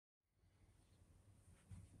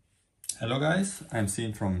Hello guys, I'm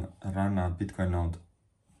Sean from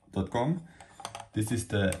runatbitcoinnode.com. This is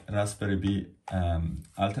the Raspberry Pi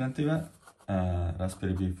alternative,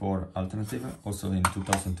 Raspberry Pi 4 alternative, also in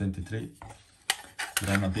 2023,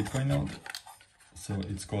 run a Bitcoin node. So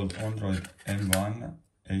it's called Odroid M1,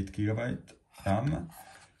 8GB RAM.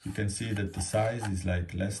 You can see that the size is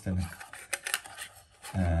like less than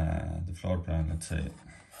the floor plan, let's say,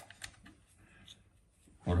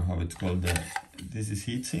 or how it's called. This is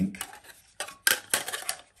heatsink.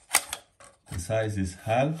 The size is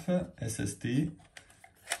half SSD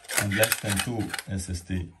and less than 2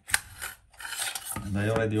 SSD. And I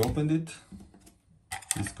already opened it.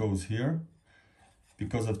 This goes here.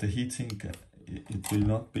 Because of the heatsink, it will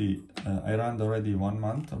not be, I ran already 1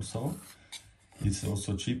 month or so. It's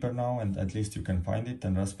also cheaper now, and at least you can find it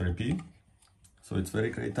than Raspberry Pi. So it's very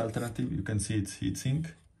great alternative. You can see it's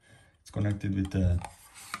heatsink. It's connected with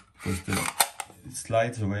because it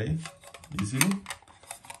slides away easily.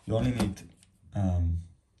 You only need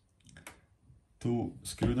 2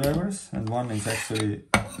 screwdrivers, and one is actually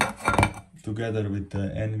together with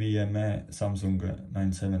the NVMe Samsung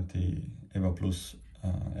 970 EVA Plus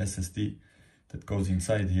SSD that goes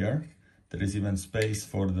inside here. There is even space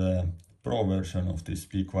for the Pro version of this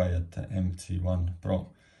Be Quiet MC1 Pro.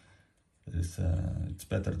 It's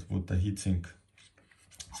better to put the heatsink.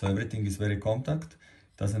 So everything is very compact,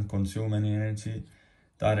 doesn't consume any energy.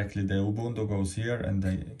 Directly the Ubuntu goes here, and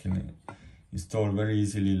I can install very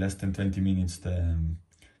easily, less than 20 minutes.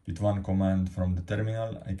 With one command from the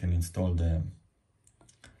terminal, I can install the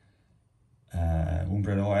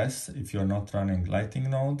Umbrella OS. If you're not running Lightning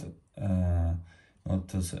node,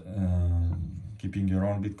 not keeping your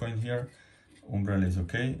own Bitcoin here, Umbrella is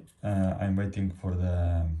okay. I'm waiting for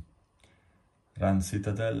the Run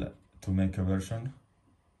Citadel to make a version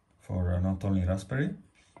for not only Raspberry.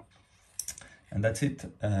 And that's it.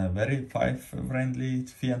 Very friendly,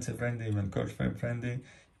 fiance friendly, even girlfriend friendly. You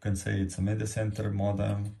can say it's a media center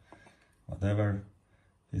modem, whatever.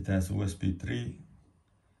 It has USB 3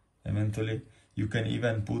 eventually. You can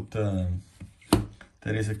even put, there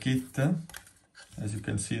is a kit, as you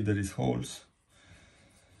can see there is holes.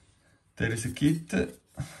 There is a kit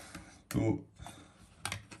to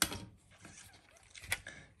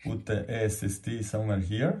put the SSD somewhere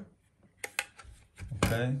here.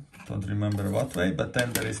 Okay, don't remember what way, but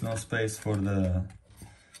then there is no space for the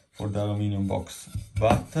aluminum box.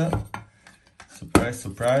 But surprise,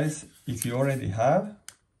 surprise, if you already have,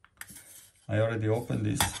 I already opened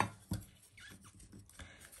this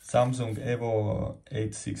Samsung Evo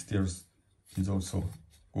 860 is also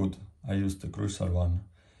good. I used the Crucial one,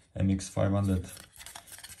 MX500.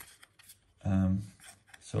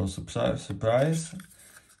 So surprise,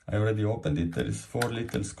 I already opened it. There is 4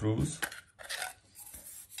 little screws.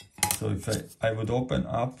 So if I would open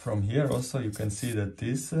up from here also, you can see that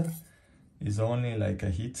this is only like a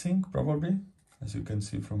heatsink, probably. As you can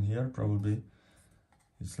see from here, probably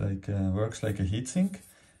it's like works like a heatsink.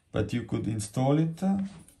 But you could install it,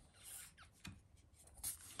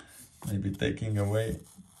 maybe taking away,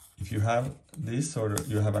 if you have this or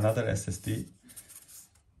you have another SSD,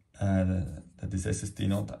 that is SSD,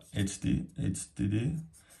 not HDD,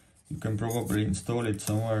 you can probably install it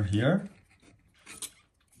somewhere here.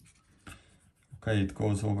 Okay, it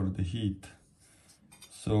goes over the heat.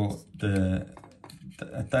 So the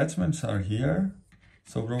attachments are here.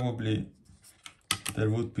 So probably there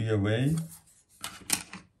would be a way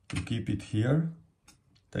to keep it here.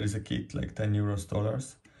 There is a kit like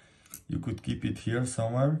 $10. You could keep it here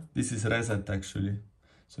somewhere. This is reset actually,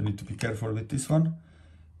 so you need to be careful with this one.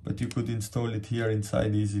 But you could install it here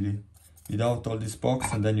inside easily without all this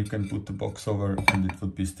box, and then you can put the box over and it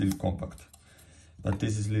would be still compact. But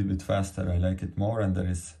this is a little bit faster, I like it more, and there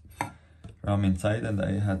is RAM inside, and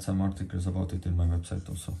I had some articles about it in my website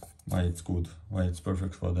also, why it's good, why it's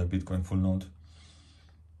perfect for the Bitcoin full node.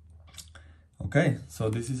 Okay,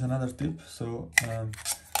 so this is another tip. So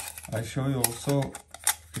I show you also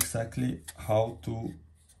exactly how to,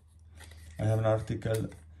 I have an article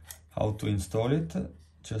how to install it,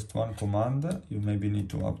 just one command. You maybe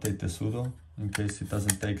need to update the sudo in case it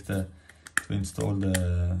doesn't take to install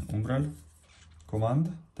the Umbrella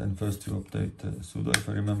command. Then first you update sudo, if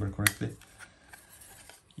I remember correctly.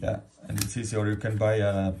 Yeah, and it's easy, or you can buy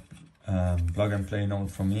a plug and play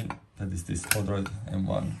node from me. That is this Odroid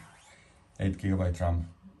M1, 8GB RAM.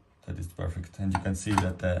 That is perfect. And you can see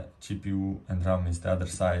that the GPU and RAM is the other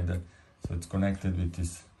side, so it's connected with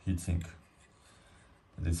this heatsink.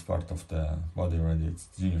 That is part of the body already. It's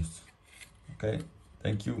genius. Okay,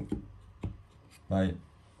 thank you. Bye.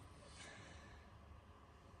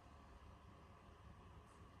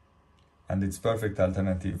 and it's perfect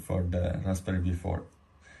alternative for the Raspberry Pi 4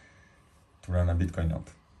 to run a Bitcoin node.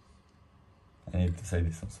 I need to say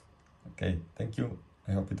this also. Okay, thank you.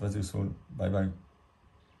 I hope it was useful. Bye bye.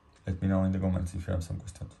 Let me know in the comments if you have some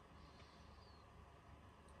questions.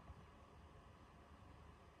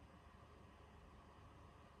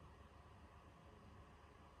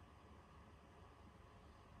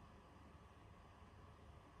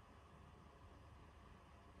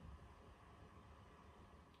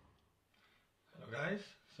 Hello guys,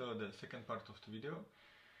 so the second part of the video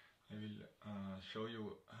I will show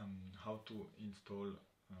you how to install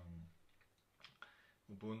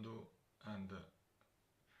Ubuntu and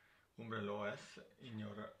Umbrella OS in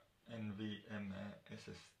your NVMe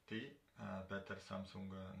SSD, better Samsung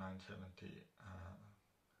 970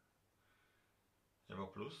 Evo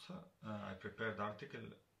Plus. I prepared article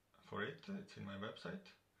for it, it's in my website.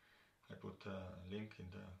 I put a link in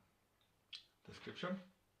the description.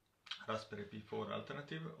 Raspberry Pi 4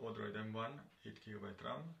 alternative, Odroid M1, 8GB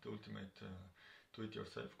RAM, the ultimate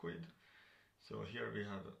do-it-yourself quid. So here we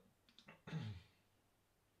have,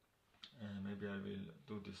 maybe I will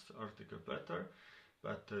do this article better,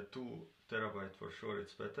 but 2TB for sure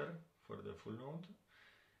it's better for the full node.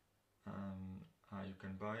 You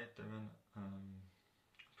can buy it even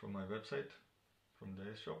from my website, from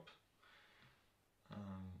the shop.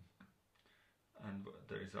 And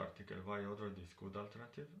there is article why Odroid is good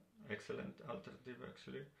alternative, excellent alternative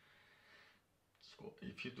actually. So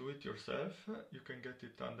if you do it yourself, you can get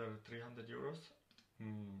it under 300 euros.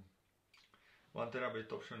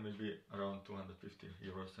 1TB option will be around 250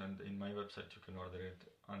 euros, and in my website you can order it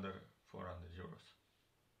under 400 euros.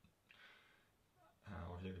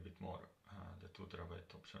 Or a little bit more, the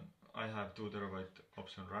 2TB option. I have 2TB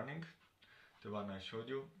option running, the one I showed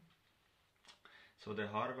you. So the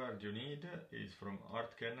hardware you need is from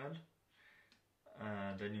Art Kernel.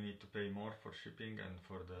 Then you need to pay more for shipping, and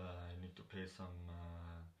for the you need to pay some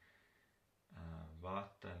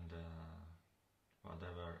VAT and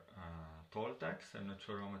whatever toll tax. I'm not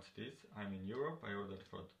sure how much it is. I'm in Europe. I ordered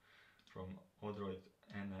from Odroid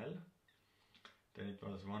NL. Then it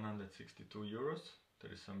was 162 euros.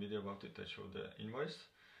 There is some video about it. I showed the invoice.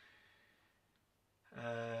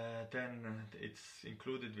 Then it's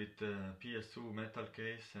included with the PSU metal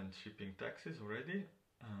case and shipping taxes already,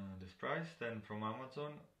 this price. Then from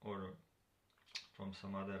Amazon or from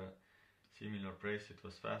some other similar price, it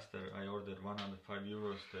was faster. I ordered 105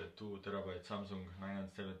 euros the 2TB Samsung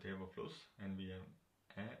 970 Evo Plus NVMe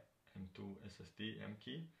M2 SSD M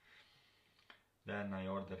key. Then I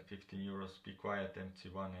ordered 15 euros Be Quiet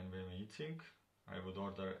MC1 NVMe heatsink. I would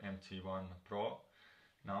order MC1 Pro.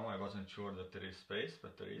 Now I wasn't sure that there is space,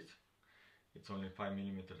 but there is. It's only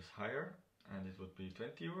 5mm higher, and it would be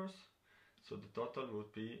 20 euros. So the total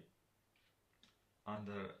would be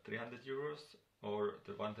under 300 euros, or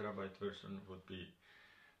the 1TB version would be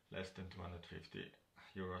less than 250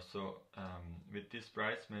 euros. So with this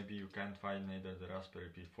price, maybe you can't find neither the Raspberry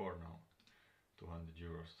Pi 4 now, 200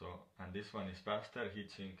 euros. So, and this one is faster.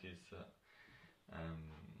 Heatsink is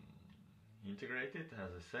integrated,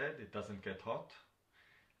 as I said. It doesn't get hot.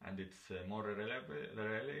 And it's more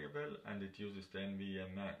reliable, and it uses the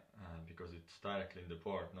NVMe because it's directly in the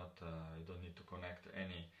board. Not you don't need to connect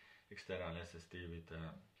any external SSD with.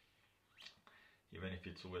 Even if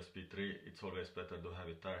it's USB 3, it's always better to have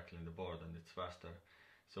it directly in the board, and it's faster.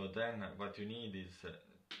 So then, what you need is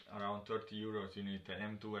around 30 euros. You need the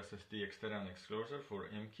M2 SSD external enclosure for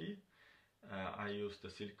M key. I use the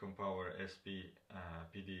Silicon Power SP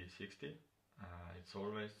PD60. It's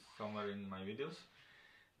always somewhere in my videos.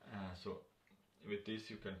 So with this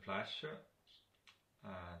you can flash,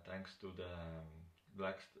 thanks to the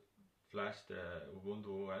flash the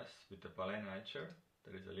Ubuntu OS with the Palen launcher.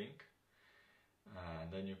 There is a link.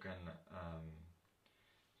 Then you can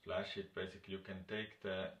flash it. Basically you can take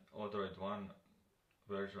the Odroid 1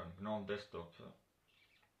 version, GNOME desktop.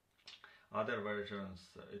 Other versions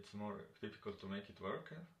it's more difficult to make it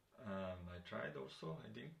work. I tried also, I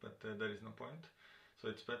think, but there is no point. So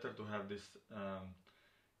it's better to have this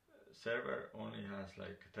server only has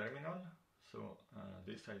like terminal. So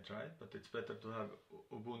this I tried, but it's better to have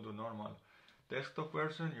Ubuntu normal desktop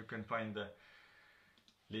version. You can find the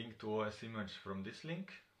link to OS image from this link,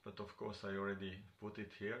 but of course I already put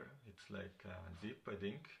it here. It's like zip, I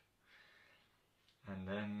think. And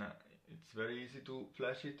then it's very easy to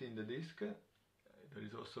flash it in the disk. There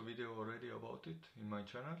is also video already about it in my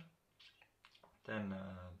channel. Then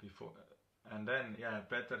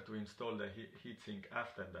better to install the heatsink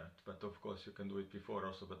after that, but of course you can do it before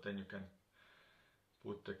also, but then you can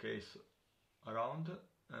put the case around.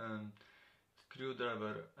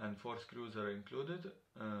 Screwdriver and 4 screws are included.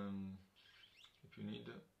 if you need.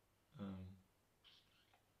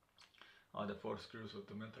 The 4 screws with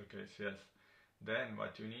the metal case, yes. Then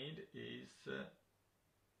what you need is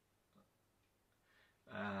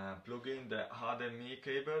plug in the HDMI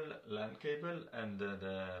cable, LAN cable, and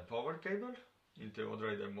the power cable into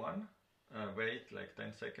Odroid M1. Wait like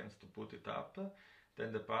 10 seconds to put it up.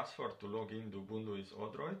 Then the password to log in to Ubuntu is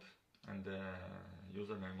Odroid, and the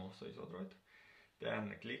username also is Odroid.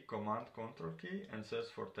 Then click Command Control key and search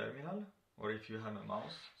for terminal, or if you have a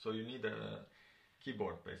mouse, so you need a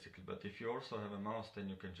keyboard basically, but if you also have a mouse, then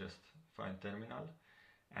you can just find terminal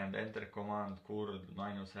and enter command curl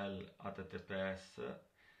 -l https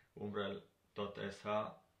umbrel.sh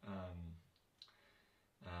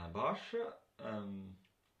bash.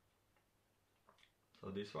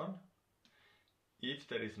 So this one. If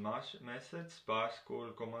there is message bash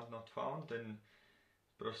curl command not found, then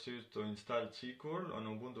proceed to install gcurl on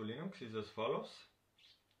Ubuntu Linux is as follows.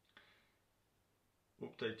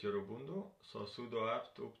 Update your Ubuntu, so sudo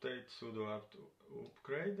apt update, sudo apt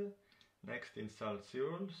upgrade. Next install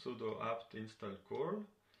curl, sudo apt install curl,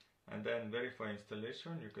 and then verify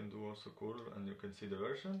installation. You can do also curl and you can see the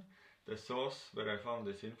version. The source where I found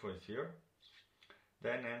this info is here.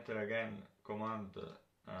 Then enter again command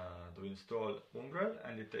to install Umbrel,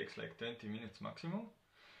 and it takes like 20 minutes maximum,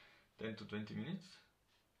 10 to 20 minutes.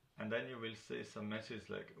 And then you will see some message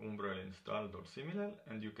like Umbrel installed or similar,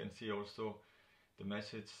 and you can see also the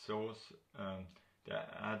message shows the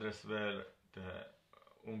address where the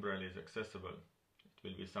Umbrel is accessible. It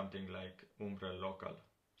will be something like Umbrel local.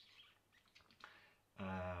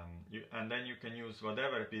 And then you can use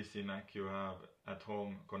whatever PC Mac you have at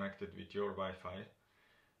home connected with your Wi-Fi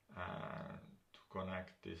to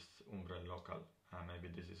connect this Umbrel local. Maybe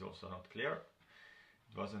this is also not clear.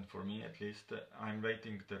 It wasn't for me, at least. I'm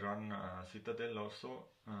waiting to run Citadel also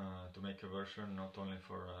to make a version not only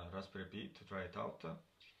for Raspberry Pi to try it out.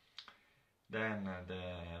 Then the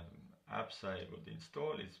apps I would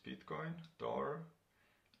install is Bitcoin, Tor,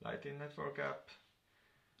 Lightning Network app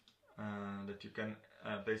that you can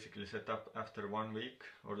basically set up after 1 week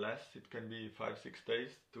or less. It can be 5-6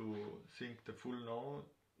 days to sync the full node,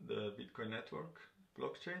 the Bitcoin network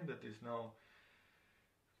blockchain that is now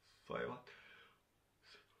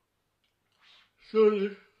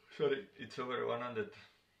Sorry, it's over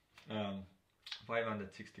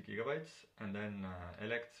 560 gigabytes, and then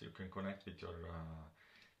elects you can connect with your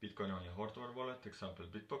Bitcoin only hardware wallet, example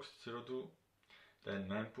Bitbox02. Then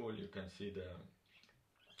mempool, you can see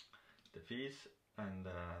the fees, and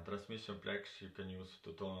transmission plex you can use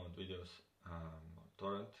to download videos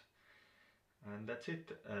torrent, and that's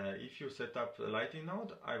it. If you set up a Lightning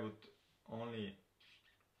node, I would only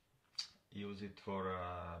use it for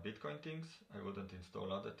Bitcoin things. I wouldn't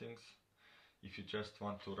install other things. If you just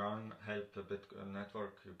want to help the Bitcoin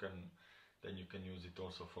network, then you can use it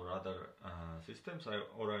also for other systems,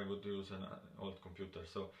 or I would use an old computer.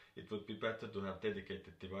 So it would be better to have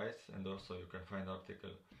dedicated device, and also you can find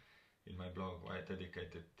article in my blog why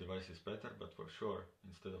dedicated device is better, but for sure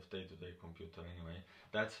instead of day-to-day computer anyway.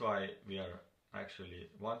 That's why we are actually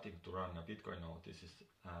wanting to run a Bitcoin node. This is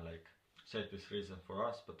like selfish reason for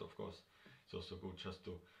us, but of course it's also good just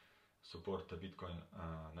to support the Bitcoin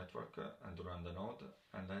network and to run the node.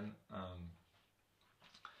 And then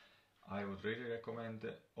I would really recommend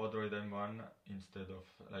Odroid M1 instead of,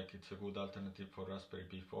 like, it's a good alternative for Raspberry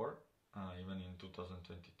Pi 4 even in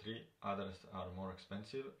 2023. Others are more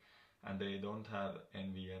expensive and they don't have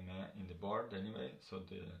NVMe in the board anyway, so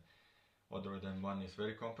the Odroid M1 is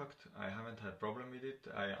very compact. I haven't had problem with it.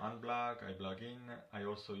 I unplug, I plug in, I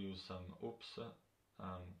also use some OOPS,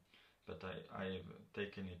 but I've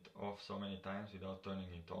taken it off so many times without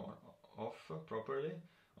turning it off properly,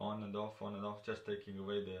 on and off, just taking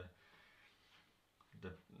away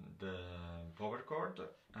the power cord,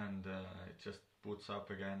 and it just boots up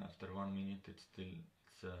again after 1 minute.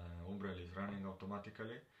 Umbrel is running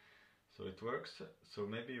automatically, so it works. So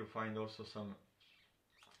maybe you find also some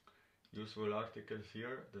useful articles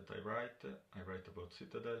here that I write about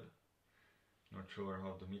Citadel. Not sure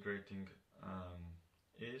how the migrating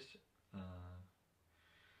is.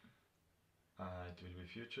 It will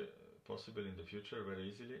be possible in the future very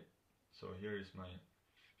easily. So here is my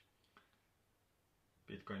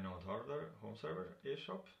Bitcoin node hardware home server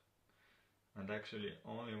eShop, and actually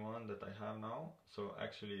only one that I have now. So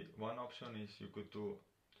actually one option is you could do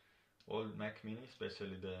old Mac Mini,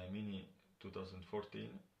 especially the Mini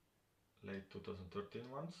 2014, late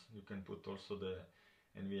 2013 ones. You can put also the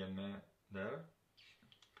NVMe there.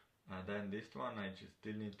 And then this one I just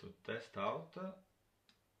still need to test out,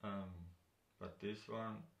 but this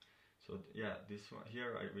one, so yeah, this one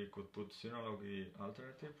here we could put Synology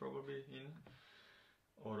alternative probably in,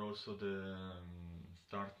 or also the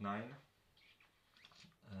Start 9,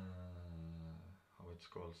 how it's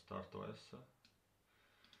called, Start OS,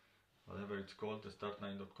 whatever it's called, the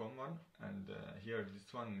start9.com one. And here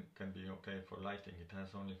this one can be okay for lighting. It has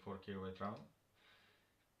only 4 KB RAM.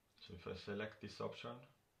 So if I select this option,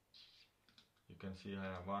 you can see I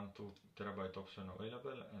have 1-2 terabyte option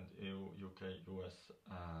available, and EU, UK, US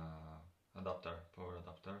adapter, power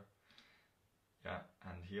adapter. Yeah,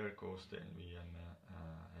 and here goes the NVMe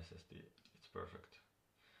SSD. It's perfect.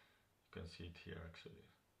 You can see it here actually.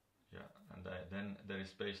 Yeah, and then there is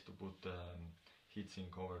space to put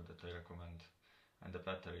heatsink over that I recommend, and the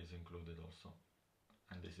battery is included also.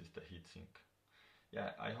 And this is the heatsink.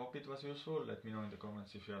 Yeah, I hope it was useful. Let me know in the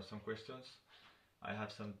comments if you have some questions. I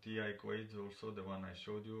have some TI quads also, the one I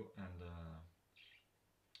showed you, and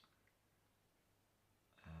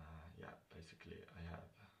yeah, basically I have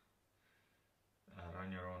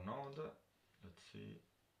run your own node. Let's see,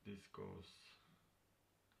 this goes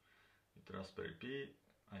with Raspberry Pi.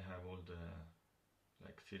 I have all the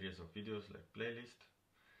like series of videos like playlist,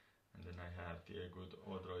 and then I have the good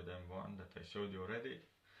Odroid M1 that I showed you already.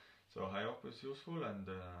 So I hope it's useful, and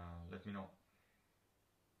let me know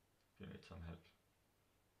if you need some help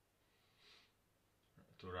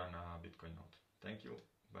to run a Bitcoin node. Thank you,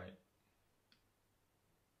 bye.